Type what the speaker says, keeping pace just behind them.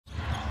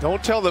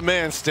Don't tell the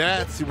man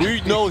stats. We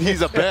know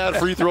he's a bad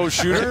free throw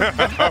shooter.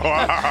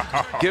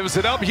 Gives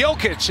it up,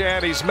 Jokic,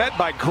 and he's met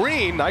by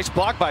Green. Nice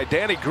block by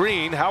Danny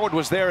Green. Howard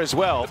was there as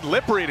well.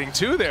 Lip reading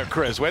too there,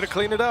 Chris. Way to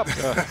clean it up.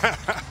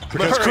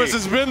 Because Chris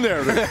has been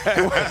there.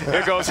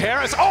 Here goes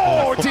Harris.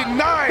 Oh,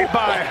 denied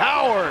by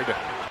Howard.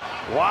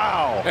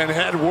 Wow. And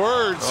had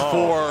words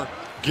for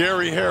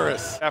Gary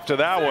Harris. After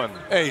that one.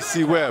 Hey,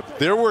 C-Webb,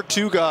 there were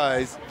two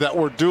guys that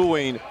were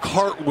doing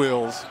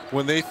cartwheels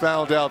when they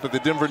found out that the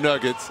Denver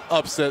Nuggets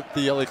upset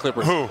the LA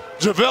Clippers. Who?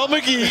 JaVale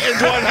McGee and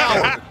Dwight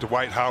Howard.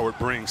 Dwight Howard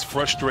brings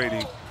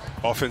frustrating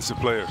offensive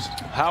players.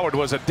 Howard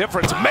was a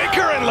difference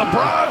maker, and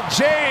LeBron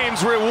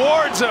James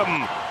rewards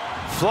him.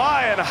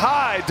 Flying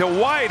high,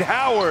 Dwight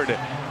Howard.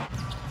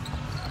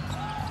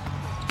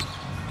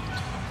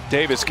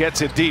 Davis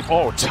gets it deep.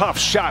 Oh, tough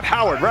shot.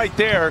 Howard right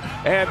there.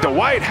 And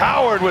Dwight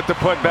Howard with the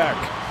putback.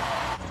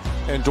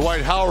 And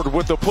Dwight Howard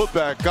with the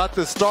putback got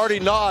the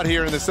starting nod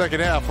here in the second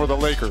half for the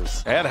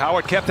Lakers. And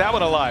Howard kept that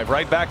one alive.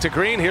 Right back to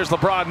Green. Here's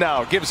LeBron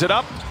now. Gives it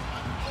up.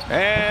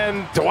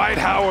 And Dwight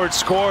Howard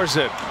scores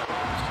it.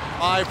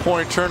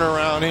 5-point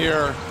turnaround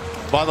here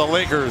by the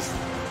Lakers.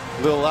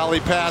 Little alley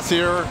pass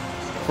here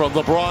from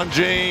LeBron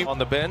James. On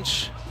the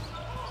bench.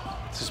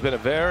 This has been a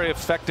very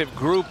effective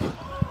group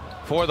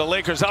for the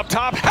Lakers up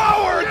top.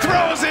 Howard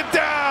throws it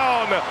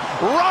down.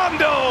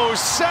 Rondo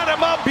set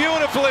him up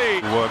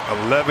beautifully. What,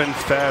 11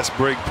 fast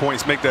break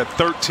points make that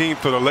 13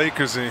 for the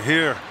Lakers, and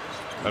here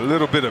a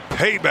little bit of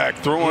payback,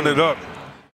 throwing it up.